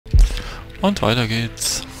Und weiter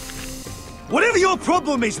geht's. Whatever your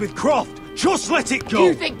problem is with Croft, just let it go.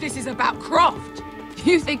 You think this is about Croft?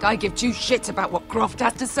 You think I give two shits about what Croft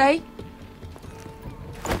has to say?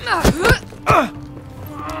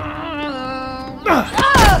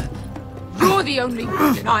 You're the only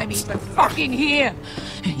reason I'm even fucking here.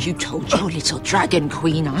 You told your little dragon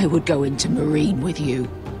queen I would go into Marine with you.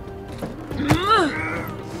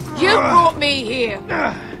 You brought me here.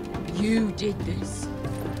 You did this.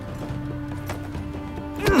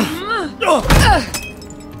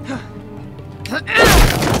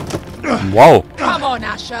 Wow. Come on,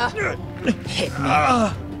 Asher. Hit me.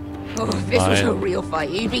 Oh, if this was a real fight,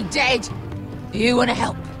 you'd be dead. You want to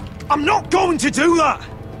help? I'm not going to do that.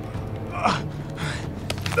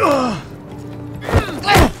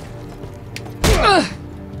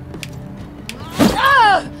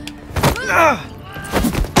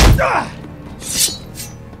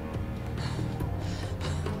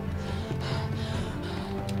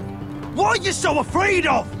 What are you so afraid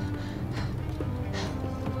of?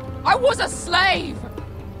 I was a slave.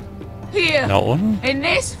 Here. Na und? In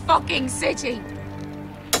this fucking city.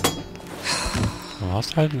 Du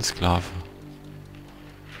warst halt ein Sklave.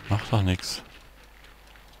 Macht doch nix.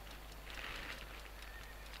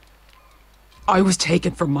 I was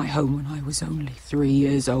taken from my home when I was only 3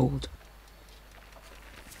 years old.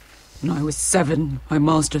 When I was 7, my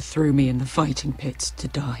master threw me in the fighting pits to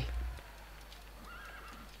die.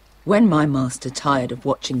 When my master tired of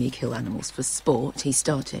watching me kill animals for sport, he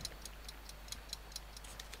started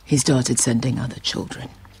sending other children.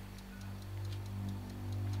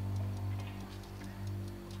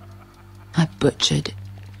 I butchered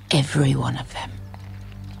every one of them.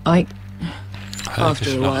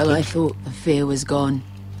 After a while, I thought the fear was gone.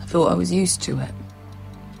 I thought I was used to it.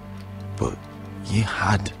 But you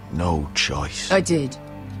had no choice. I did.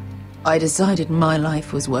 I decided my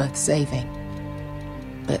life was worth saving.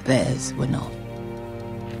 But theirs were not.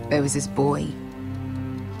 There was this boy.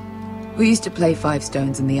 We used to play 5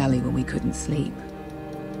 stones in the alley when we couldn't sleep.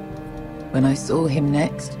 When I saw him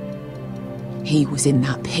next, he was in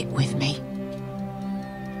that pit with me.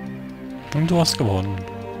 Und du hast gewonnen.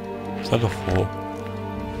 Sei doch froh.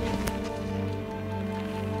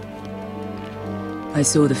 I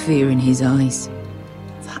saw the fear in his eyes.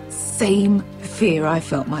 That same fear I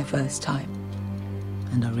felt my first time.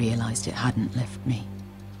 And I realized it hadn't left me.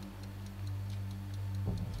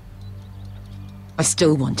 I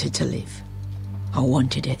still wanted to live. I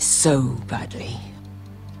wanted it so badly.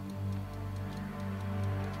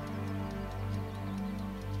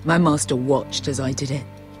 My master watched as I did it,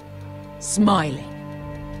 smiling.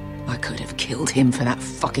 I could have killed him for that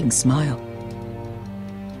fucking smile.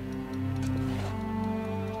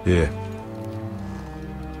 Here.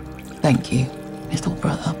 Thank you, little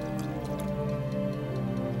brother.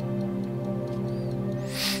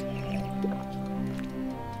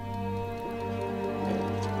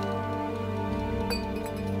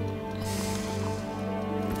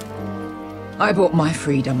 I bought my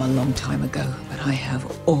freedom a long time ago, but I have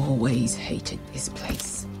always hated this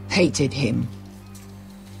place. Hated him.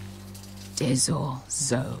 Dezor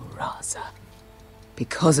Zoraza.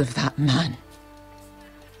 Because of that man.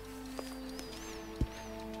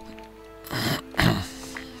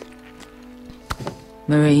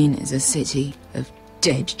 Marine is a city of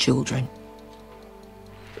dead children.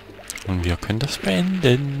 Und wir können das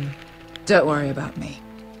beenden. Don't worry about me.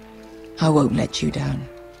 I won't let you down.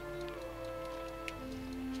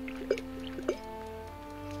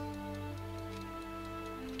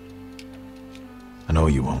 I know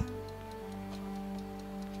you won't.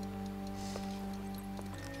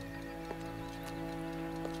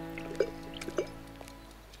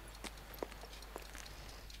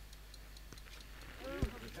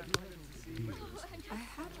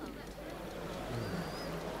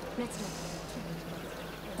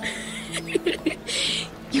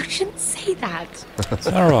 You shouldn't say that.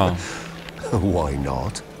 Sarah. Why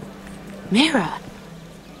not? Mira,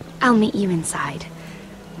 I'll meet you inside.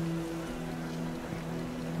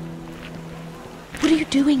 What are you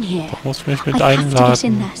doing here? Du musst mich mit I have to get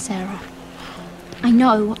in einladen. there, Sarah. I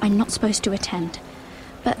know I'm not supposed to attend,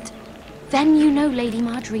 but Then you know Lady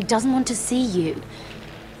Marjorie doesn't want to see you.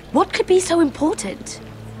 What could be so important?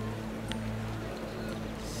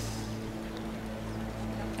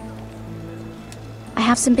 I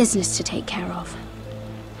have some business to take care of.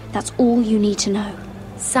 That's all you need to know.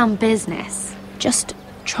 Some business. Just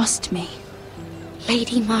trust me.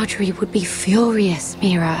 Lady Marjorie would be furious,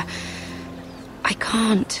 Mira. I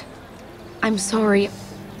can't. I'm sorry.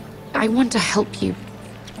 I want to help you,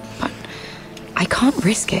 but I can't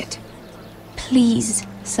risk it. Please,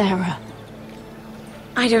 Sarah.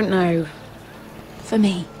 I don't know. for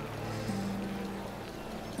me.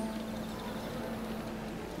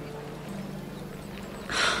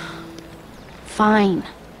 Fine.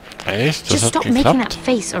 Echt? Das Just hat stop making that geklappt?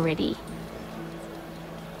 face already.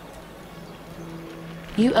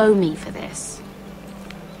 You owe me for this.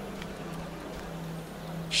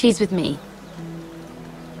 She's with me.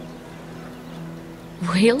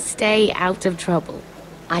 We'll stay out of trouble.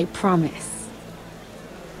 I promise.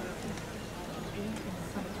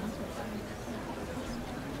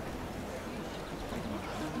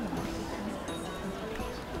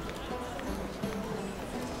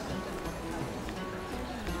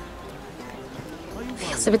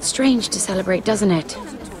 Feels a bit strange to celebrate, doesn't it?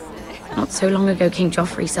 Not so long ago, King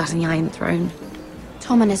Joffrey sat on the Iron Throne.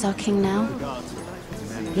 Tommen is our king now.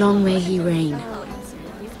 Long may he reign.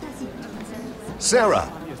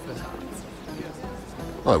 Sarah!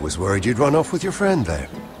 I was worried you'd run off with your friend there.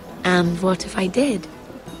 And what if I did?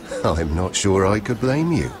 I'm not sure I could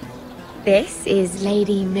blame you. This is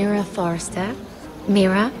Lady Mira Forrester.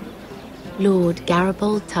 Mira, Lord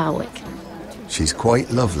Garibald Tarwick. She's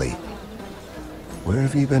quite lovely. Where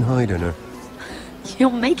have you been hiding her?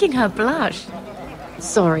 You're making her blush.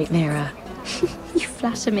 Sorry, Mira. You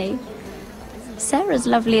flatter me. Sarah's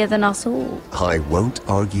lovelier than us all. I won't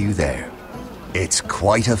argue there. It's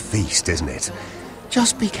quite a feast, isn't it?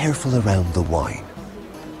 Just be careful around the wine.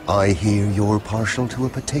 I hear you're partial to a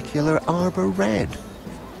particular Arbor Red.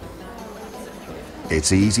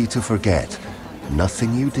 It's easy to forget.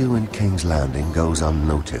 Nothing you do in King's Landing goes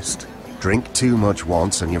unnoticed. Drink too much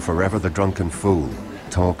once and you're forever the drunken fool.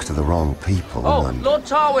 Talk to the wrong people and... Lord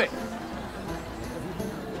Tarwick!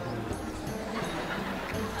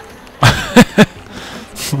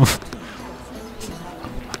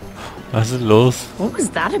 Was ist los? What was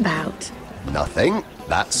that about? Nothing.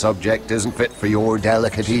 That subject isn't fit for your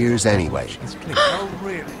delicate ears anyway.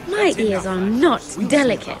 My ears are not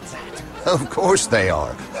delicate. Of course they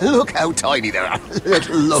are. Look how tiny they are.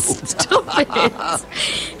 Little lobes. Stop it.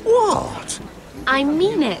 What? I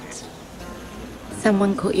mean it.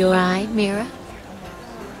 Someone caught your eye, Mira?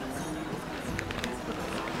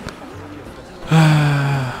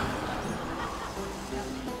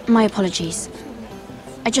 My apologies.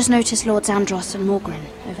 I just noticed Lords Andros and Morgren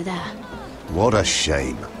over there. What a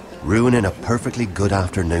shame. Ruining a perfectly good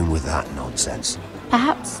afternoon with that nonsense.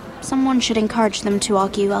 Perhaps someone should encourage them to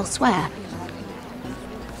argue elsewhere.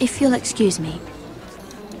 If you'll excuse me.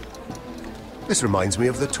 This reminds me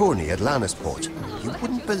of the tourney at Lannisport. You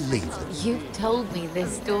wouldn't believe it, You've told me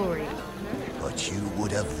this story. but you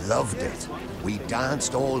would have loved it. We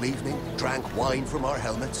danced all evening, drank wine from our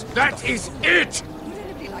helmets. That is it!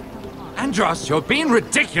 Andros, you're being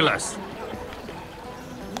ridiculous!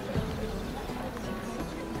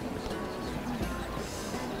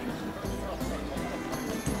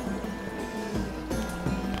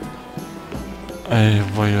 Ey,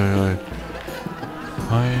 oi, oi, oi.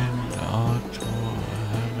 Kein Auto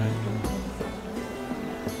haben.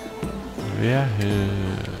 Wer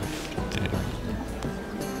hilft dem?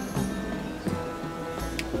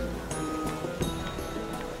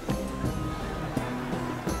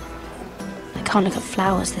 I can't look at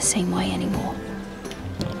flowers the same way anymore.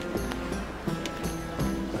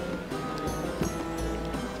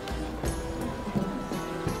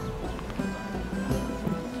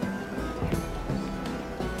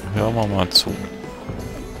 Hören wir mal zu.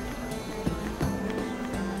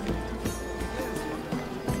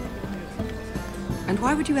 And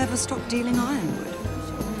why would you ever stop dealing ironwood?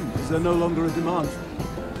 Is there no longer a demand?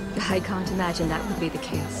 I can't imagine that would be the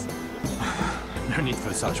case. No need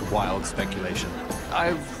for such wild speculation.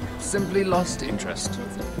 I've simply lost interest.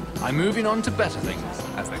 I'm moving on to better things,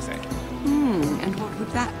 as they say. And what would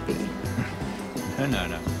that be?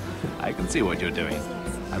 No. I can see what you're doing.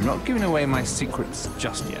 I'm not giving away my secrets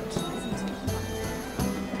just yet.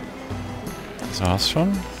 Das war's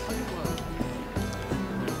schon.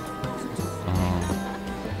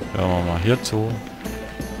 Hören wir mal hier zu.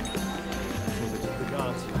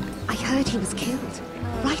 I heard he was killed.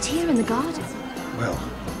 Right here in the garden. Well,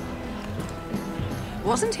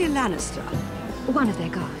 Wasn't he a Lannister? One of their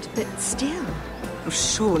guard, but still.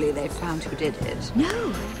 Surely they found who did it.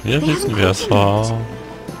 No. Wir wissen, wer es war.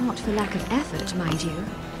 Not for lack of effort, mind you.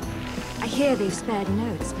 I hear they've spared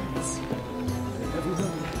no expense.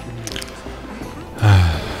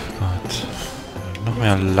 Gott. Noch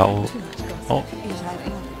mehr Lau. Oh.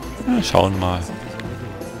 Ja, schauen mal.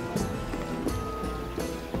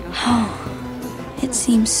 It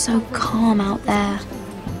seems so calm out there.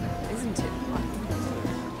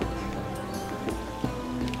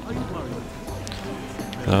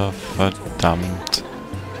 So, verdammt.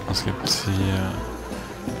 Was gibt's hier?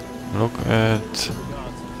 Look at...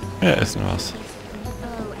 Wir essen was.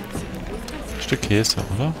 Ein Stück Käse,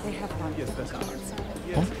 oder?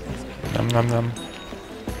 Oh. Nam, nam, nam.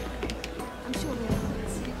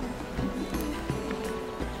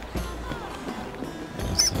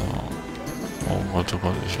 So. Oh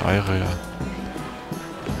Gott, ich eiere ja.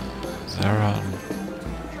 Sarah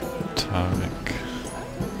und Tarek.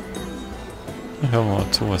 Hören wir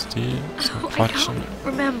mal zu, was die so quatschen. I can't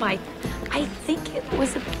remember. I think it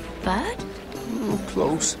was a bird?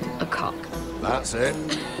 Close. A cock. That's it.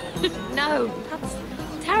 No, that's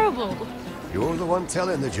terrible. You're the one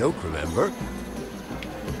telling the joke, remember?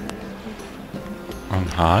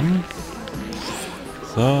 Ein Hahn.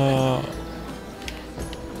 So.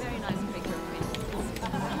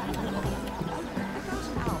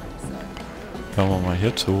 Hören wir mal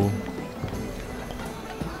hier zu.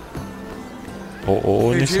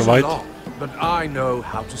 Oh, nicht so weit. But I know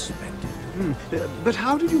how to spend it. But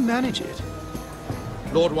how did you manage it?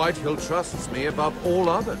 Lord Whitehill trusts me above all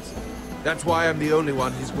others. That's why I'm the only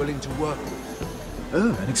one he's willing to work with.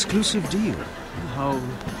 Oh, an exclusive deal. How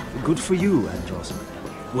good for you, Andros.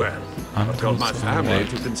 Well, I've got my family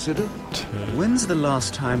to consider. When's the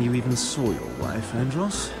last time you even saw your wife,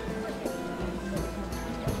 Andros?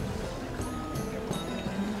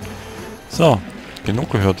 So, genug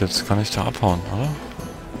gehört, jetzt kann ich da abhauen, oder?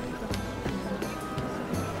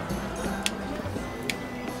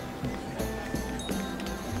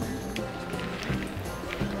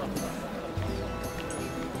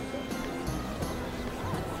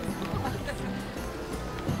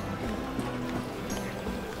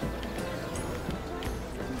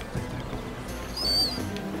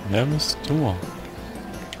 Wer bist du?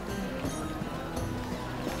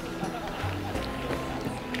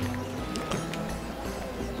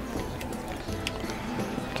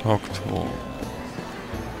 Talk to.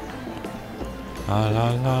 La la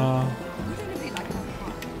la.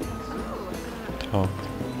 Talk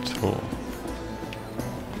to.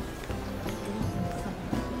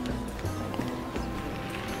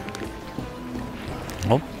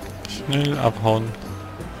 Hopp, schnell abhauen.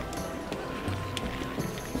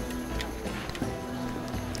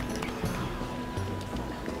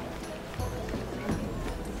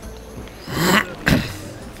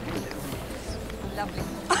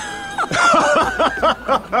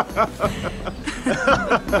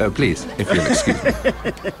 Please, if you'll excuse me.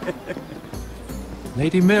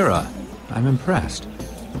 Lady Mira, I'm impressed.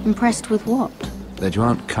 Impressed with what? That you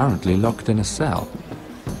aren't currently locked in a cell.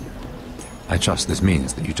 I trust this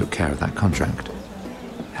means that you took care of that contract.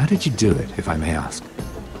 How did you do it, if I may ask?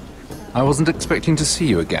 I wasn't expecting to see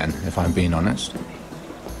you again, if I'm being honest.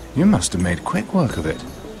 You must have made quick work of it.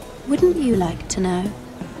 Wouldn't you like to know?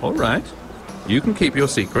 All right. You can keep your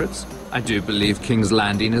secrets. I do believe King's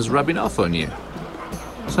Landing is rubbing off on you.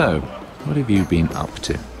 So, what have you been up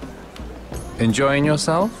to? Enjoying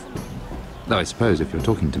yourself? Though I suppose if you're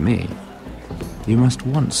talking to me, you must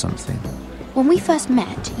want something. When we first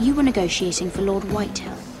met, you were negotiating for Lord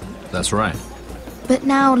Whitehill. That's right. But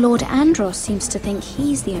now Lord Andros seems to think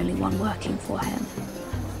he's the only one working for him.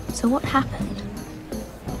 So what happened?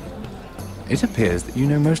 It appears that you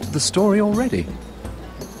know most of the story already.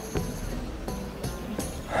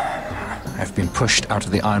 I've been pushed out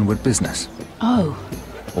of the ironwood business. Oh.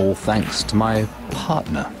 All thanks to my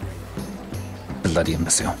partner. Bloody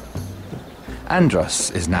imbecile. Andros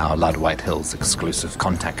is now Lord Whitehill's exclusive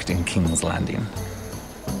contact in King's Landing.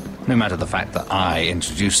 No matter the fact that I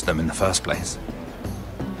introduced them in the first place.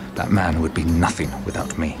 That man would be nothing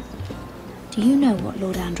without me. Do you know what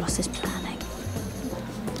Lord Andros is planning?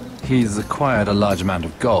 He's acquired a large amount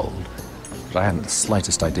of gold, but I haven't the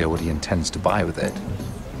slightest idea what he intends to buy with it.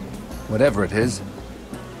 Whatever it is,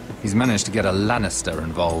 he's managed to get a Lannister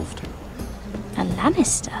involved. A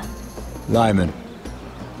Lannister? Lyman.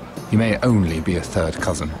 He may only be a third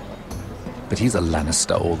cousin, but he's a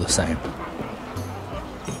Lannister all the same.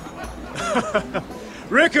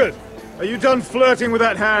 Rickard! Are you done flirting with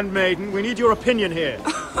that handmaiden? We need your opinion here.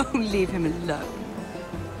 Oh, leave him alone.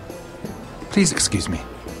 Please excuse me.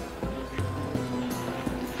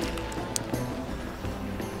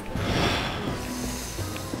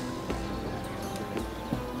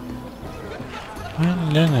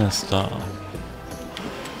 Ein Lannister.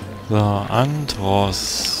 So,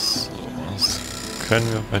 Andros. Was können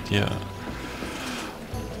wir bei dir?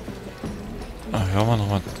 Hören wir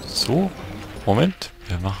nochmal zu. Moment,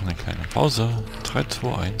 wir machen eine kleine Pause. 3,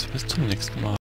 2, 1, bis zum nächsten Mal.